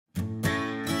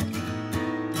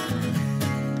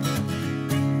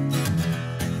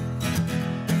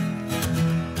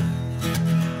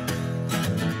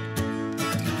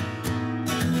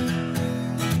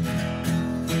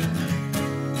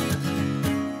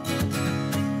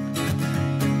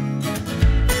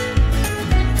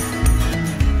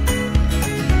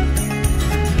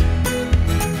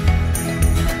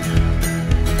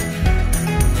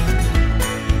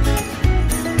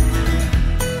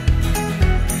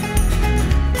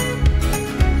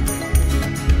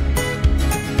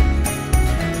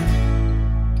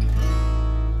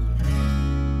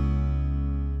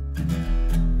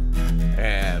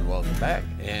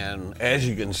As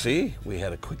you can see, we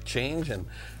had a quick change and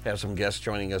have some guests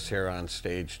joining us here on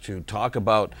stage to talk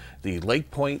about the Lake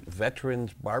Point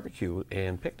Veterans BBQ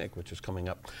and Picnic, which is coming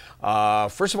up.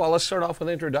 First of all, let's start off with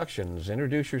introductions.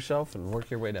 Introduce yourself and work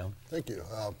your way down. Thank you.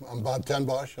 I'm Bob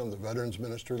Tenbosch. I'm the Veterans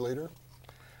Ministry Leader.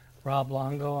 Rob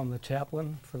Longo, I'm the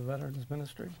chaplain for the Veterans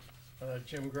Ministry.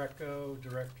 Jim Greco,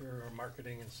 Director of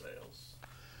Marketing and Sales.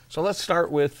 So let's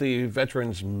start with the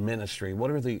Veterans Ministry.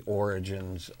 What are the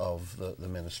origins of the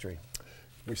ministry?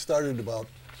 We started about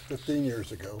 15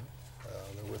 years ago.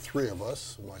 There were three of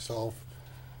us, myself,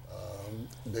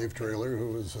 Dave Traylor,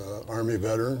 who was an Army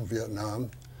veteran, Vietnam,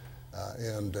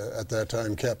 and at that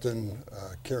time, Captain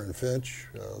Karen Finch.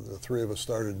 The three of us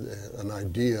started an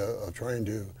idea of trying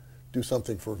to do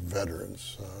something for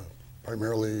veterans,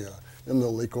 primarily in the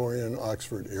Lake Orion,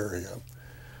 Oxford area.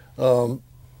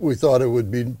 We thought it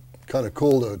would be kind of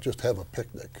cool to just have a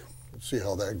picnic, see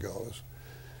how that goes.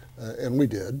 And we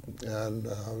did, and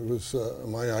it was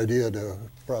my idea to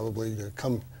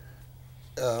come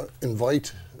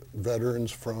invite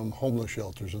veterans from homeless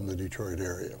shelters in the Detroit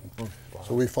area. Wow.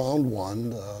 So we found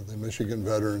one, the Michigan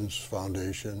Veterans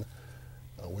Foundation.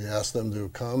 We asked them to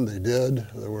come, they did.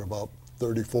 There were about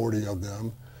 30, 40 of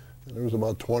them, and there was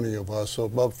about 20 of us, so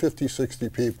about 50, 60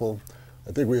 people.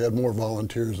 I think we had more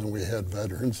volunteers than we had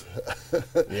veterans.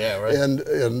 Yeah, right.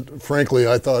 And frankly,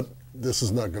 I thought this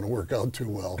is not going to work out too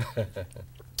well.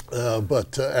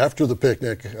 But after the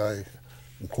picnic, I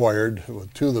inquired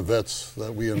with two of the vets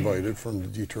that we invited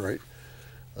from Detroit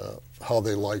how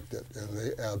they liked it, and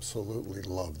they absolutely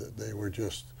loved it. They were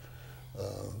just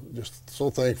so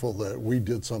thankful that we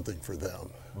did something for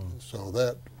them. So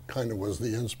that kind of was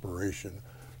the inspiration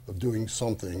of doing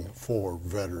something for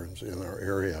veterans in our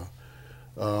area.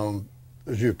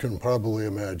 As you can probably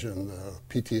imagine,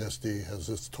 PTSD has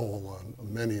its toll on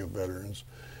many of veterans,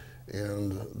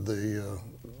 and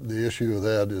the issue of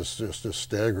that is just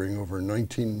staggering. Over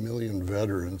 19 million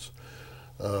veterans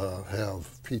have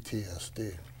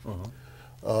PTSD.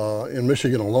 In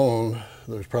Michigan alone,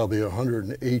 there's probably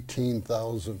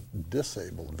 118,000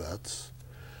 disabled vets,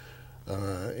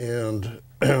 and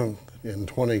in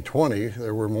 2020,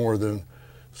 there were more than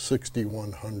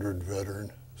 6,100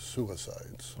 veteran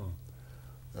suicides,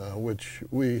 which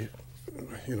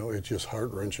it's just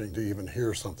heart-wrenching to even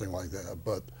hear something like that.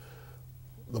 But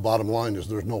the bottom line is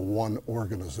there's no one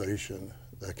organization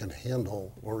that can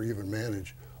handle or even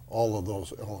manage all of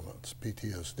those elements: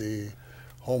 PTSD,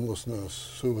 homelessness,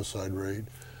 suicide rate,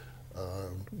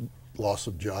 loss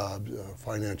of jobs,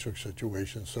 financial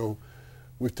situation. So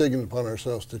we've taken it upon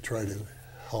ourselves to try to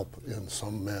help in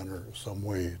some manner, some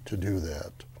way to do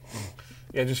that.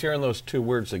 Yeah, just hearing those two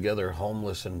words together,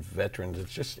 homeless and veterans,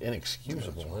 it's just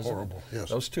inexcusable, yeah, it's isn't horrible. it? Yes.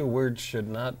 Those two words should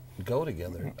not go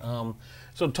together.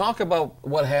 So talk about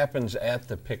what happens at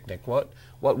the picnic. What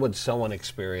would someone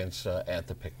experience at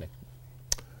the picnic?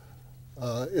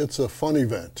 It's a fun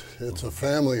event. It's a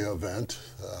family event.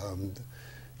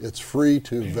 It's free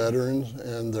to veterans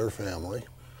and their family.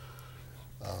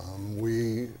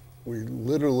 We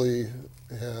literally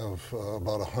have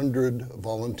about 100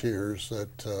 volunteers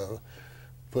that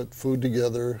put food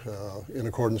together in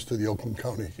accordance to the Oakland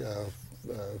County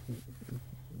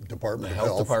Department of Health.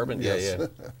 Health Department, yes. Yeah.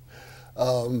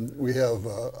 We have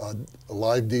a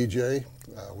live DJ.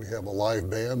 We have a live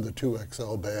band, the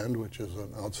 2XL band, which is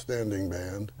an outstanding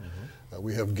band.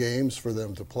 We have games for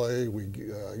them to play. We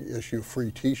issue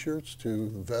free T-shirts to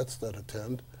vets that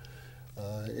attend.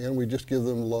 And we just give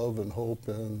them love and hope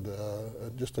and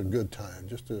just a good time,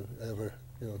 just to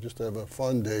have a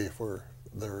fun day for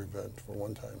their event for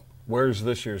one time. Where's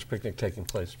this year's picnic taking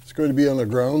place? It's going to be on the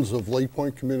grounds of Lake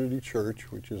Point Community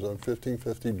Church, which is on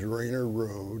 1550 Drainer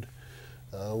Road.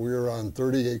 We are on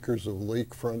 30 acres of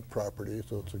lakefront property,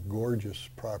 so it's a gorgeous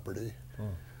property.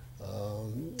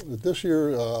 This year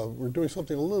we're doing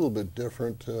something a little bit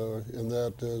different in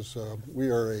that is we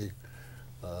are a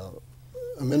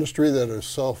ministry that is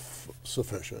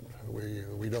self-sufficient.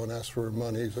 We don't ask for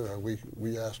monies,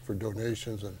 we ask for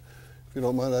donations, and if you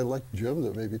don't mind, I'd like Jim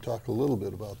to maybe talk a little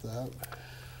bit about that.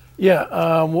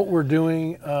 Yeah, what we're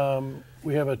doing,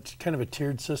 we have a kind of a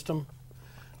tiered system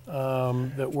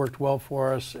that worked well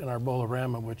for us in our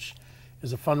Bolorama, which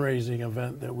is a fundraising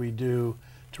event that we do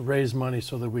to raise money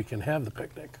so that we can have the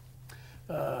picnic.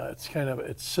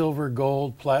 It's silver,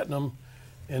 gold, platinum,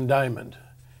 and diamond.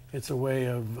 It's a way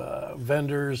of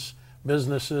vendors,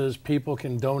 businesses, people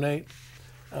can donate.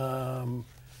 $200,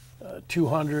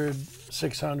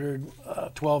 $600,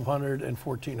 $1,200, and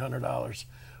 $1,400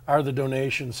 are the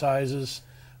donation sizes.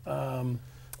 And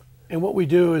what we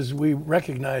do is we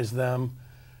recognize them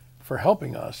for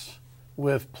helping us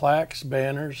with plaques,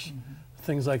 banners,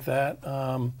 things like that.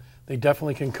 They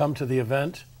definitely can come to the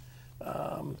event.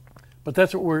 But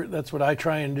that's what I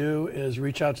try and do, is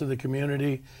reach out to the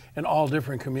community and all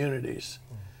different communities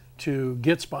to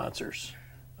get sponsors,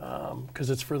 because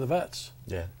it's for the vets.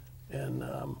 Yeah. And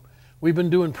we've been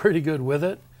doing pretty good with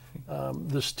it.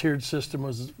 This tiered system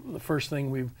was the first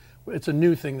thing it's a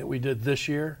new thing that we did this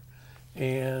year,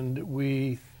 and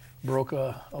we broke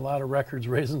a lot of records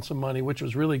raising some money, which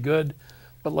was really good.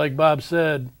 But like Bob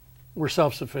said, we're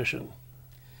self-sufficient.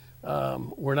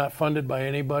 We're not funded by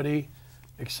anybody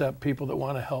except people that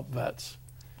want to help vets.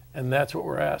 And that's what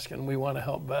we're asking. We want to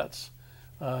help vets.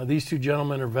 These two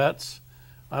gentlemen are vets.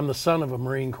 I'm the son of a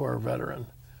Marine Corps veteran.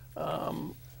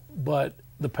 But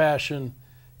the passion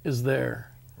is there.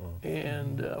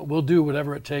 And we'll do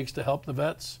whatever it takes to help the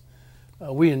vets.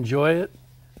 We enjoy it.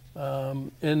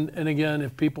 And again,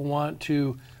 if people want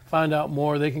to find out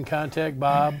more, they can contact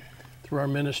Bob through our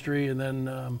ministry, and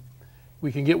then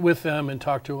we can get with them and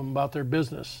talk to them about their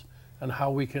business and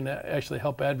how we can actually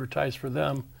help advertise for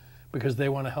them, because they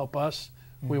want to help us.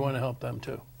 We want to help them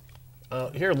too.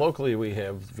 Here locally, we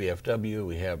have VFW,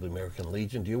 we have the American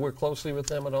Legion. Do you work closely with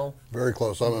them at all? Very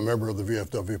close. I'm a member of the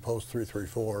VFW Post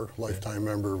 334, lifetime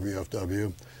member of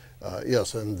VFW.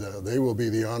 Yes, and they will be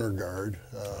the honor guard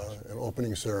and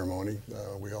opening ceremony.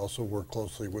 We also work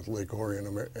closely with Lake Orion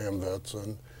AMVETS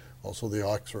and also the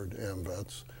Oxford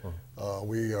AMVETS.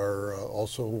 We are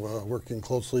also working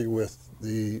closely with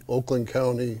the Oakland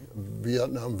County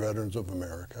Vietnam Veterans of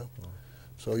America.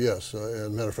 So yes, as a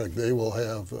matter of fact, they will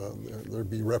have, they'll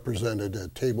be represented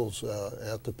at tables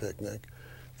at the picnic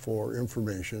for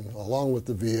information, along with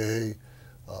the VA,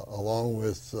 along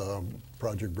with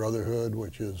Project Brotherhood,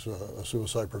 which is a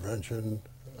suicide prevention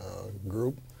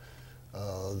group.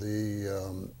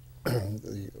 The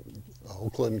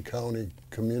Oakland County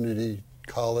Community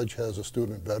College has a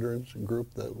student veterans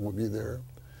group that will be there.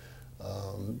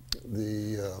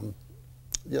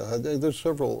 Yeah, there's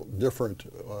several different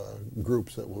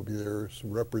groups that will be there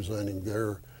representing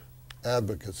their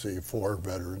advocacy for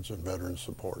veterans and veteran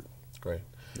support. Great.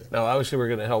 Yeah. Now, obviously, we're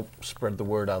going to help spread the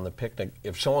word on the picnic.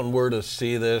 If someone were to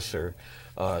see this or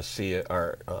see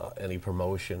any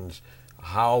promotions,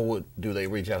 how do they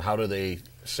reach out? How do they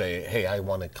say, hey, I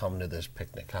want to come to this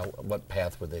picnic? What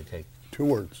path would they take? 2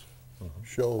 words.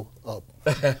 Show up.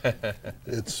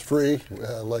 It's free.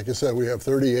 Like I said, we have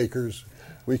 30 acres.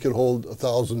 We could hold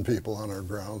 1,000 people on our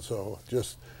ground, so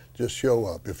just show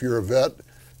up. If you're a vet,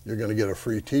 you're going to get a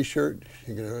free T-shirt.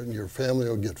 Your family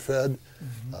will get fed,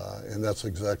 and that's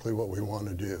exactly what we want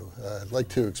to do. I'd like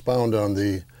to expound on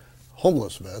the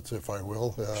homeless vets, if I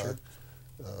will. Sure.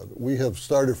 We have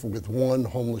started with 1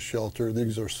 homeless shelter.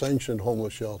 These are sanctioned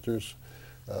homeless shelters.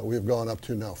 We have gone up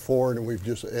to now 4, and we've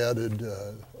just added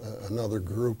another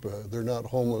group. They're not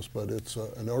homeless, but it's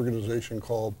an organization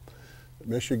called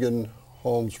Michigan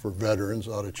Homes for Veterans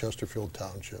out of Chesterfield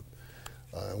Township.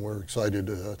 And we're excited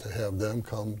to have them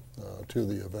come to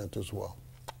the event as well.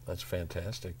 That's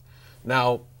fantastic.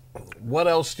 Now, what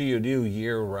else do you do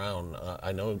year-round?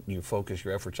 I know you focus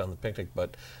your efforts on the picnic,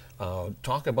 but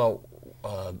talk about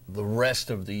the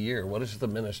rest of the year. What does the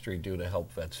ministry do to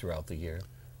help vets throughout the year?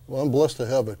 Well, I'm blessed to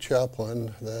have a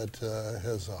chaplain that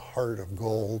has a heart of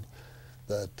gold,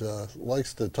 that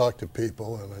likes to talk to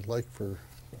people, and I'd like for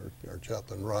our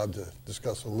chaplain Rob to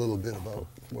discuss a little bit about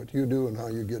what you do and how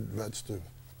you get vets to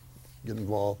get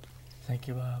involved. Thank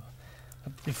you, Bob.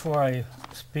 Before I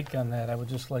speak on that, I would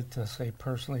just like to say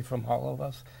personally from all of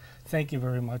us, thank you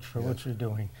very much for what you're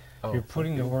doing. You're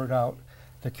putting the word out.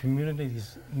 The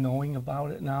community's knowing about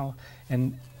it now,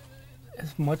 and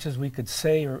as much as we could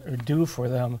say or do for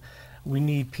them, we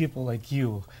need people like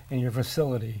you in your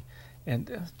facility,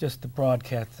 and just to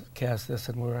broadcast this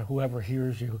and whoever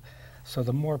hears you. So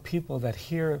the more people that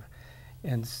hear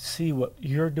and see what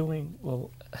you're doing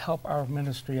will help our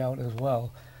ministry out as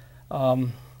well. I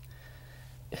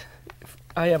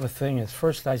have a thing, is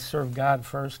first I serve God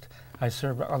first, I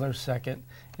serve others second,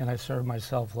 and I serve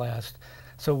myself last.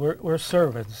 So we're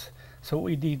servants. So what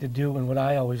we need to do, and what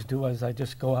I always do, is I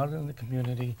just go out in the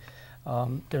community.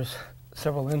 There's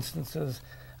several instances.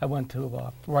 I went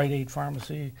to Rite Aid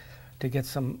Pharmacy to get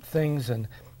some things, and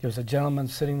there's a gentleman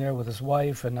sitting there with his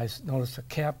wife, and I noticed a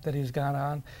cap that he's got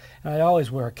on. And I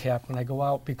always wear a cap when I go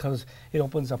out because it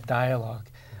opens up dialogue.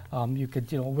 You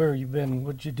could, where have you been?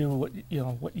 What'd you do?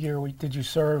 What year did you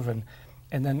serve? And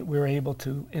then we were able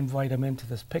to invite him into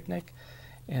this picnic.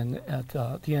 And at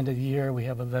the end of the year, we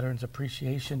have a Veterans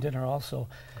Appreciation Dinner also.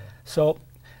 So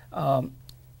I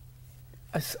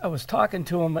was talking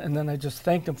to him, and then I just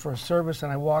thanked him for his service,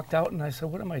 and I walked out, and I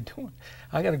said, what am I doing?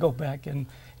 I got to go back and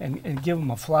give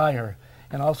him a flyer.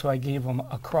 and also I gave them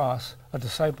a cross, a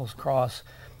disciple's cross.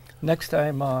 Next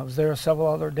time, I was there several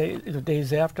other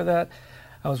days after that.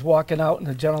 I was walking out, and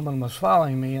the gentleman was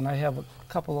following me, and I have a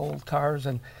couple old cars,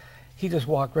 and he just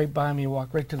walked right by me,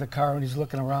 walked right to the car, and he's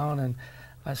looking around, and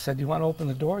I said, "You want to open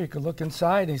the door? You could look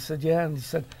inside." And he said, "Yeah." And he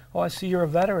said, "Oh, I see you're a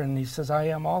veteran." And he says, "I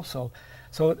am also."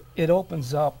 So it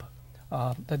opens up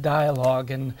the dialogue,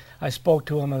 and I spoke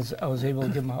to him as I was able to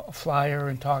give him a flyer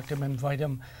and talk to him, invite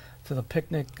him to the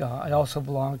picnic. I also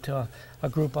belong to a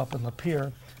group up in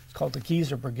Lapeer. It's called the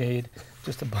Geezer Brigade,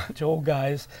 just a bunch of old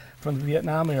guys from the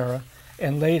Vietnam era.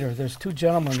 And later, there's two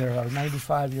gentlemen there that are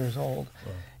 95 years old,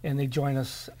 and they join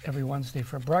us every Wednesday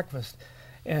for breakfast.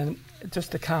 And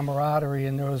just the camaraderie,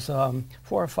 and there was 4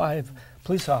 or 5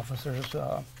 police officers,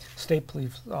 state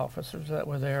police officers that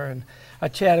were there, and I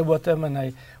chatted with them, and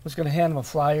I was going to hand them a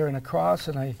flyer and a cross,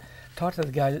 and I talked to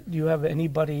the guy, "Do you have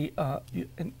anybody,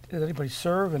 did anybody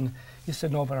serve?" And he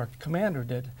said, "No, but our commander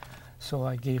did." So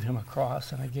I gave him a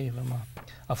cross, and I gave him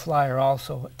a flyer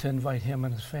also to invite him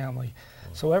and his family.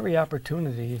 So every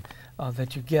opportunity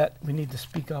that you get, we need to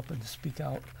speak up and to speak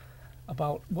out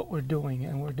about what we're doing,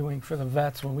 and we're doing for the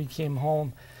vets. When we came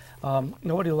home,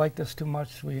 nobody liked us too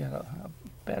much. We had a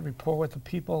bad rapport with the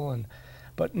people,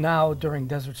 but now during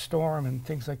Desert Storm and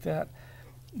things like that,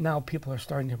 now people are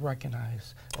starting to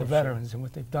recognize the veterans and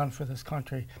what they've done for this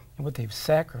country and what they've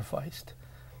sacrificed,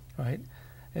 right?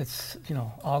 It's,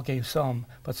 all gave some,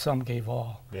 but some gave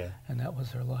all. Yeah. And that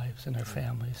was their lives and their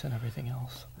families and everything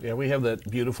else. Yeah, we have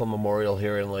that beautiful memorial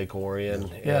here in Lake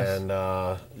Orion. Yes.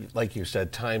 And like you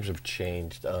said, times have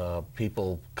changed.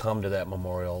 People come to that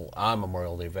memorial on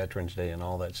Memorial Day, Veterans Day, and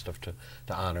all that stuff to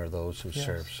honor those who Yes.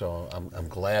 served. So I'm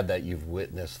glad that you've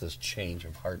witnessed this change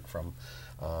of heart from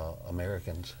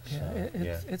Americans. Yeah,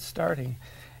 So, it's starting.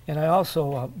 And I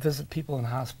also visit people in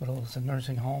hospitals and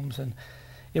nursing homes, and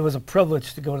it was a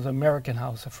privilege to go to the American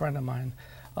House. A friend of mine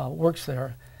works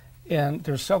there, and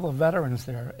there's several veterans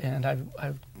there, and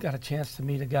I've got a chance to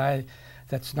meet a guy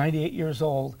that's 98 years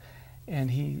old,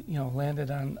 and he landed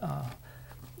on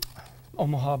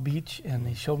Omaha Beach, and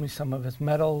he showed me some of his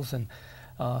medals and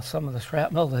some of the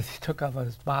shrapnel that he took off of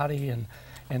his body and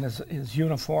his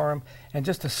uniform, and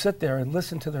just to sit there and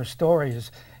listen to their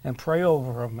stories and pray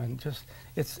over them, and just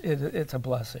it's a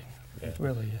blessing. Yeah. It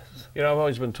really is. I've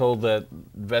always been told that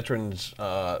veterans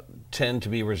tend to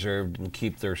be reserved and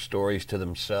keep their stories to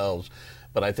themselves.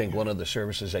 But I think one of the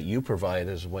services that you provide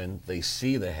is when they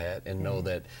see the hat and know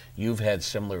that you've had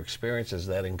similar experiences,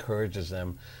 that encourages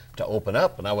them to open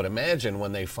up. And I would imagine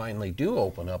when they finally do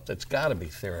open up, that's got to be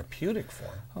therapeutic for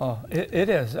them. Oh, it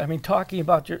is. I mean, talking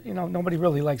about nobody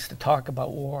really likes to talk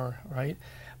about war, right?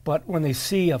 But when they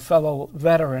see a fellow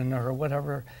veteran or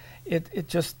whatever, it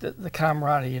just, the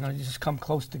camaraderie, you just come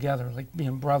close together, like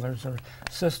being brothers or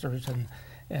sisters,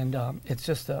 and it's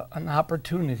just an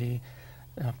opportunity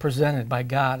presented by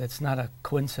God. It's not a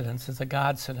coincidence, it's a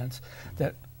Godcidence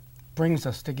that brings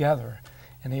us together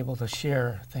and able to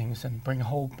share things and bring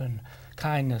hope and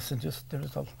kindness, and just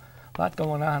there's a lot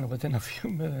going on within a few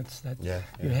minutes that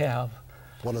you have.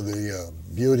 One of the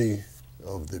beauty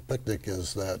of the picnic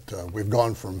is that we've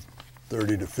gone from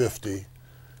 30 to 50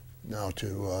 now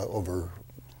to over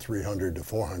 300 to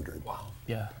 400. Wow.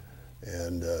 Yeah.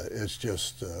 And it's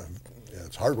just,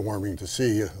 it's heartwarming to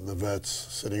see the vets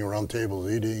sitting around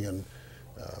tables eating, and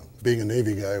being a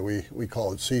Navy guy, we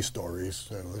call it sea stories.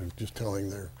 They're just telling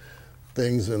their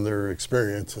things and their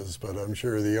experiences, but I'm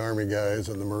sure the Army guys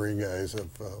and the Marine guys have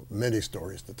many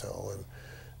stories to tell,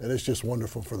 and it's just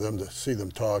wonderful for them to see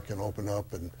them talk and open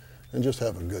up and just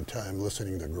have a good time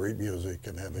listening to great music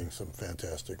and having some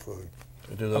fantastic food.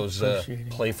 Do those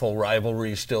playful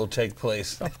rivalries still take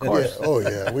place? Of course. Yeah, oh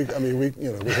yeah, we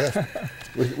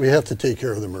have to take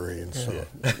care of the Marines. So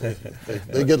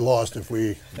they get lost if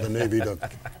the Navy don't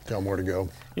tell them where to go.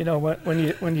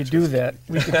 When you do that,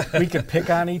 we could pick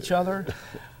on each other,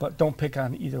 but don't pick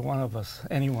on either one of us,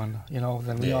 anyone.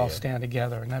 Then we all stand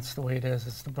together, and that's the way it is.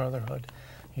 It's the brotherhood.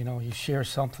 You share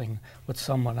something with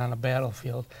someone on a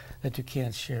battlefield that you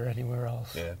can't share anywhere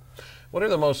else. Yeah. What are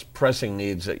the most pressing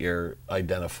needs that you're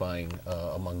identifying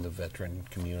among the veteran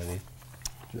community?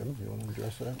 Jim, you want to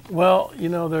address that? Well,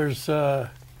 there's the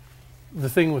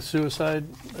thing with suicide.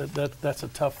 That's a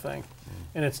tough thing,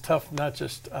 and it's tough not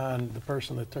just on the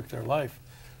person that took their life,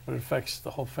 but it affects the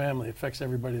whole family. It affects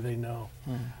everybody they know.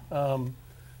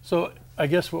 So I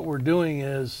guess what we're doing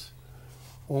is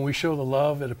when we show the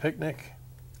love at a picnic,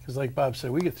 because like Bob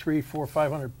said, we get 300, 400,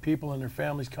 500 people and their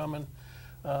families coming.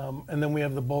 And then we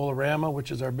have the Bowl-O-Rama,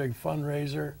 which is our big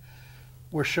fundraiser.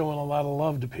 We're showing a lot of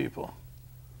love to people.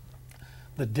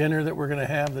 The dinner that we're going to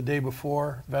have the day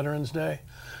before Veterans Day,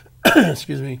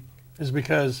 excuse me, is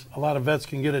because a lot of vets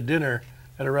can get a dinner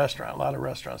at a restaurant. A lot of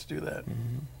restaurants do that.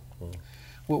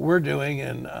 What we're doing,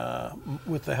 and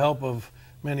with the help of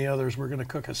many others, we're going to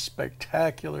cook a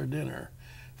spectacular dinner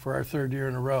for our 3rd year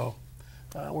in a row.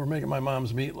 We're making my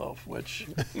mom's meatloaf, which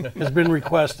has been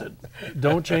requested.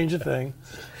 Don't change a thing.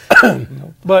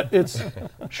 But it's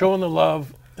showing the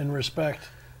love and respect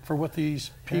for what these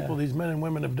people, these men and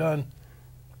women have done.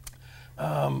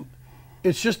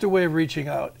 It's just a way of reaching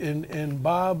out. And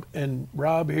Bob and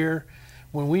Rob here,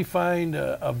 when we find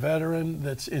a veteran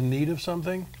that's in need of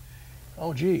something,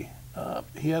 oh gee,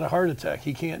 he had a heart attack,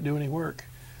 he can't do any work.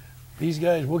 These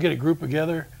guys, we'll get a group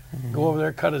together, go over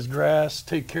there, cut his grass,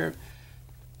 take care of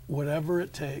whatever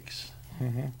it takes,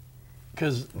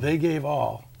 because they gave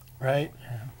all, right?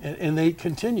 And they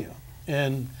continue.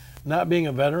 And not being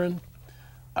a veteran,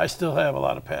 I still have a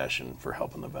lot of passion for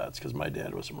helping the vets, because my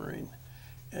dad was a Marine.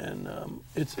 And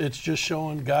it's just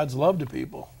showing God's love to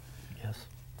people. Yes.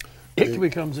 It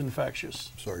becomes infectious.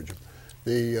 Sorry, Jim.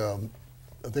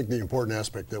 I think the important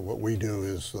aspect of what we do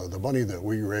is the money that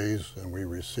we raise and we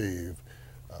receive,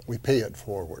 we pay it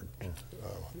forward.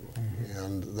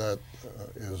 And that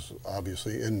is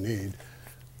obviously in need.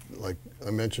 Like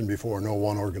I mentioned before, no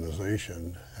one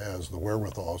organization has the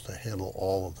wherewithal to handle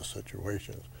all of the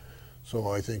situations.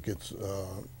 So I think it's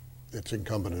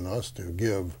incumbent on us to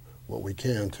give what we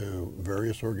can to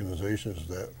various organizations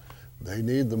that they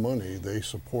need the money, they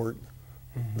support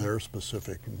their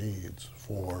specific needs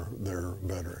for their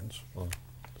veterans.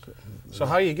 So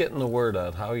how are you getting the word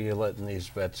out? How are you letting these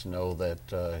vets know that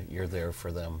you're there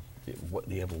for them? Do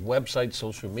you have a website,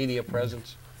 social media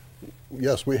presence?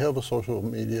 Yes, we have a social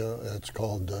media. It's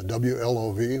called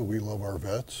WLOV, We Love Our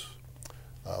Vets.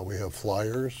 We have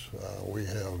flyers. We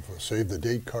have save the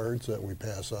date cards that we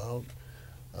pass out.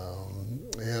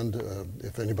 And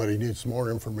if anybody needs more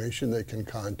information, they can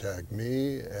contact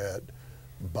me at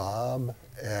bob@tenbosch,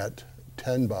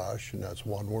 and that's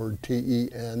one word,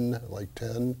 T-E-N, like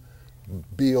 10,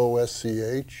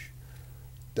 BOSCH.com.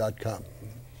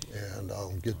 And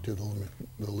I'll get to the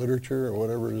literature or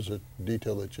whatever it is,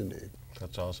 detail that you need.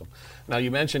 That's awesome. Now,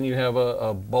 you mentioned you have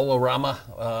a Bolorama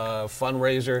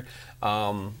fundraiser.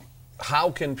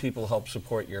 How can people help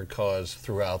support your cause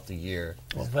throughout the year?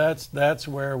 Well, that's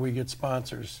where we get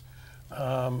sponsors.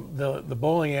 The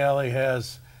bowling alley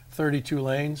has 32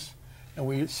 lanes, and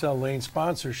we sell lane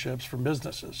sponsorships from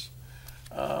businesses.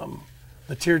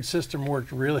 The tiered system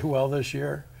worked really well this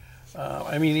year.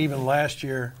 I mean, even last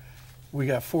year, we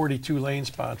got 42 lane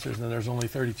sponsors, and there's only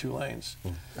 32 lanes.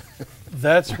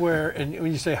 That's where, and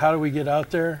when you say, how do we get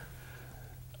out there?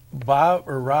 Bob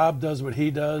or Rob does what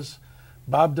he does.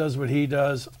 Bob does what he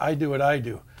does. I do what I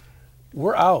do.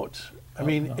 We're out. I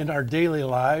mean, in our daily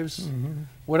lives,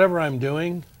 whatever I'm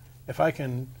doing, if I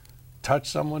can touch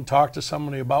someone, talk to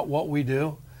somebody about what we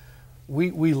do,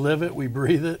 we live it, we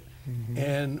breathe it,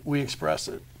 and we express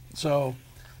it. So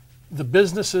the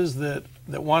businesses that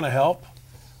want to help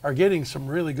are getting some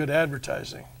really good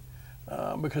advertising,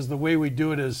 because the way we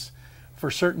do it is, for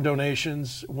certain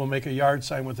donations, we'll make a yard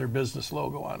sign with their business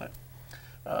logo on it.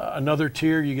 Another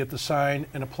tier, you get the sign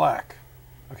and a plaque,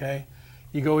 okay?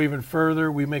 You go even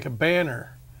further, we make a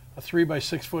banner, a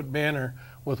 3-by-6 foot banner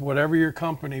with whatever your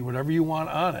company, whatever you want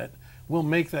on it. We'll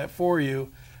make that for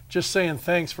you, just saying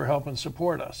thanks for helping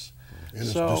support us. And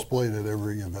it's displayed at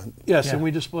every event. Yes, and we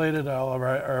displayed it at all of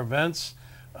our events.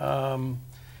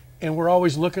 And we're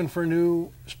always looking for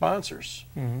new sponsors.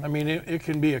 I mean, it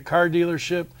can be a car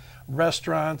dealership,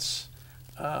 restaurants,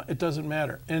 it doesn't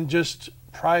matter. And just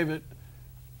private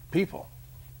people.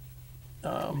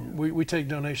 We take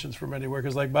donations from anywhere,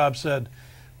 because like Bob said,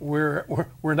 we're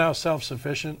now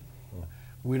self-sufficient.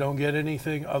 We don't get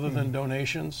anything other than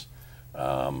donations.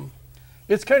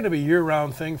 It's kind of a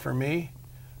year-round thing for me.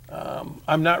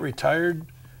 I'm not retired,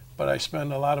 but I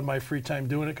spend a lot of my free time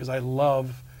doing it because I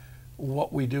love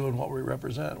what we do and what we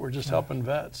represent. We're just helping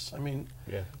vets. I mean,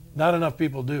 not enough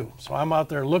people do. So I'm out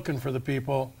there looking for the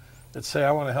people that say,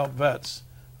 I want to help vets.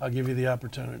 I'll give you the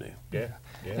opportunity.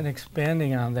 And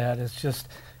expanding on that, it's just,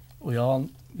 we all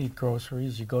need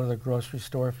groceries. You go to the grocery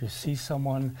store, if you see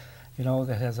someone, you know,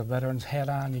 that has a veteran's hat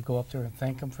on, you go up there and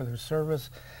thank them for their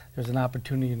service. There's an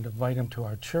opportunity to invite them to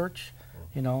our church,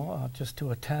 you know, just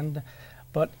to attend.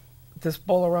 But this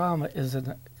Bolorama is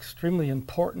an extremely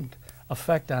important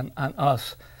effect on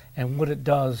us and what it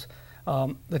does.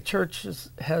 The church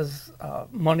has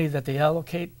money that they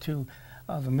allocate to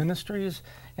the ministries,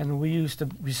 and we used to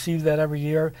receive that every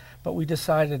year, but we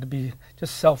decided to be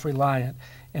just self-reliant,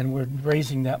 and we're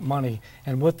raising that money.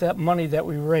 And with that money that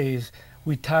we raise,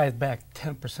 we tithe back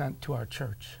 10% to our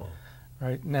church,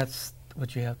 right? And that's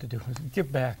what you have to do, is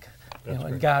give back You know,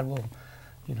 and God will,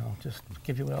 you know, just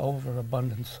give you an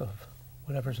overabundance of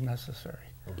whatever's necessary.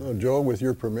 Well, Joe, with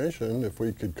your permission, if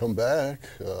we could come back,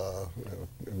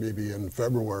 maybe in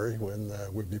February when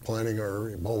we'd be planning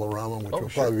our Ebola-Rama, which will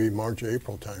probably be March,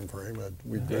 April timeframe,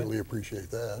 we'd greatly appreciate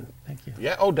that. Thank you.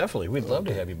 Yeah, oh, definitely. We'd love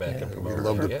to have you back in we'd Pomona.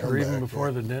 love to Yeah. come Or even back,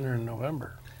 before the dinner in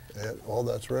November. Oh,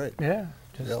 that's right. Yeah.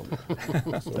 Just,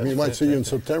 Yep. So we might see you in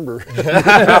September.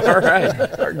 All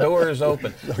right, our door is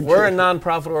open. We're a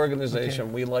nonprofit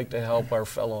organization. We like to help our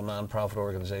fellow nonprofit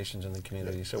organizations in the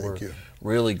community, so we're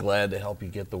really glad to help you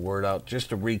get the word out. Just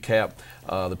to recap,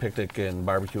 the picnic and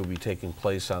barbecue will be taking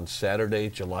place on Saturday,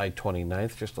 July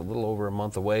 29th, just a little over a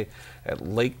month away, at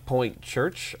Lake Point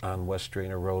Church on West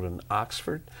Drainer Road in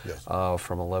Oxford,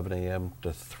 from 11 a.m.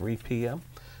 to 3 p.m.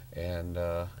 And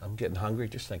I'm getting hungry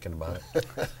just thinking about it.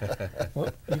 well,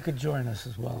 you could join us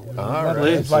as well. All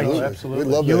right. Absolutely. We'd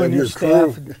love to You have and your your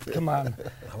staff, crew. come on.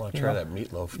 I want to try that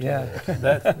meatloaf today. Yeah.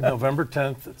 That's November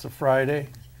 10th. It's a Friday.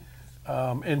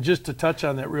 And just to touch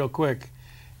on that real quick,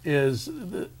 is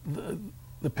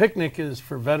the picnic is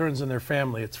for veterans and their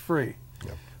family. It's free.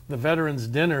 Yep. The veterans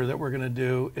dinner that we're going to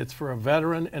do, it's for a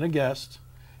veteran and a guest.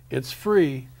 It's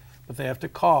free, but they have to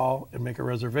call and make a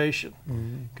reservation.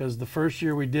 Because the first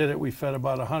year we did it, we fed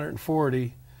about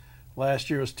 140. Last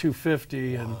year was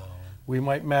 250, and we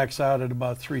might max out at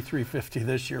about 350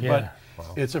 this year. Yeah.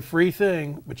 But it's a free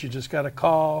thing, but you just got to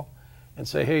call and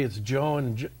say, hey, it's Joe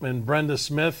and Brenda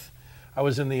Smith. I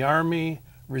was in the Army,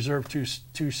 reserved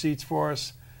two seats for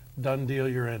us. Done deal,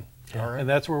 you're in. All right. And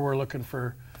that's where we're looking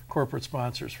for corporate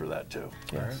sponsors for that too.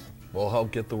 All right. We'll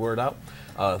help get the word out.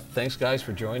 Thanks, guys,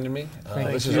 for joining me.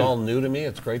 This is you. all new to me.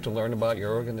 It's great to learn about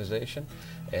your organization,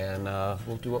 and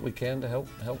we'll do what we can to help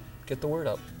get the word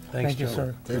out. Thanks, Thank you, Joe.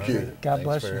 sir. Thank you. God Thanks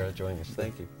bless for you. joining us.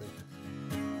 Thank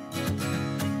you.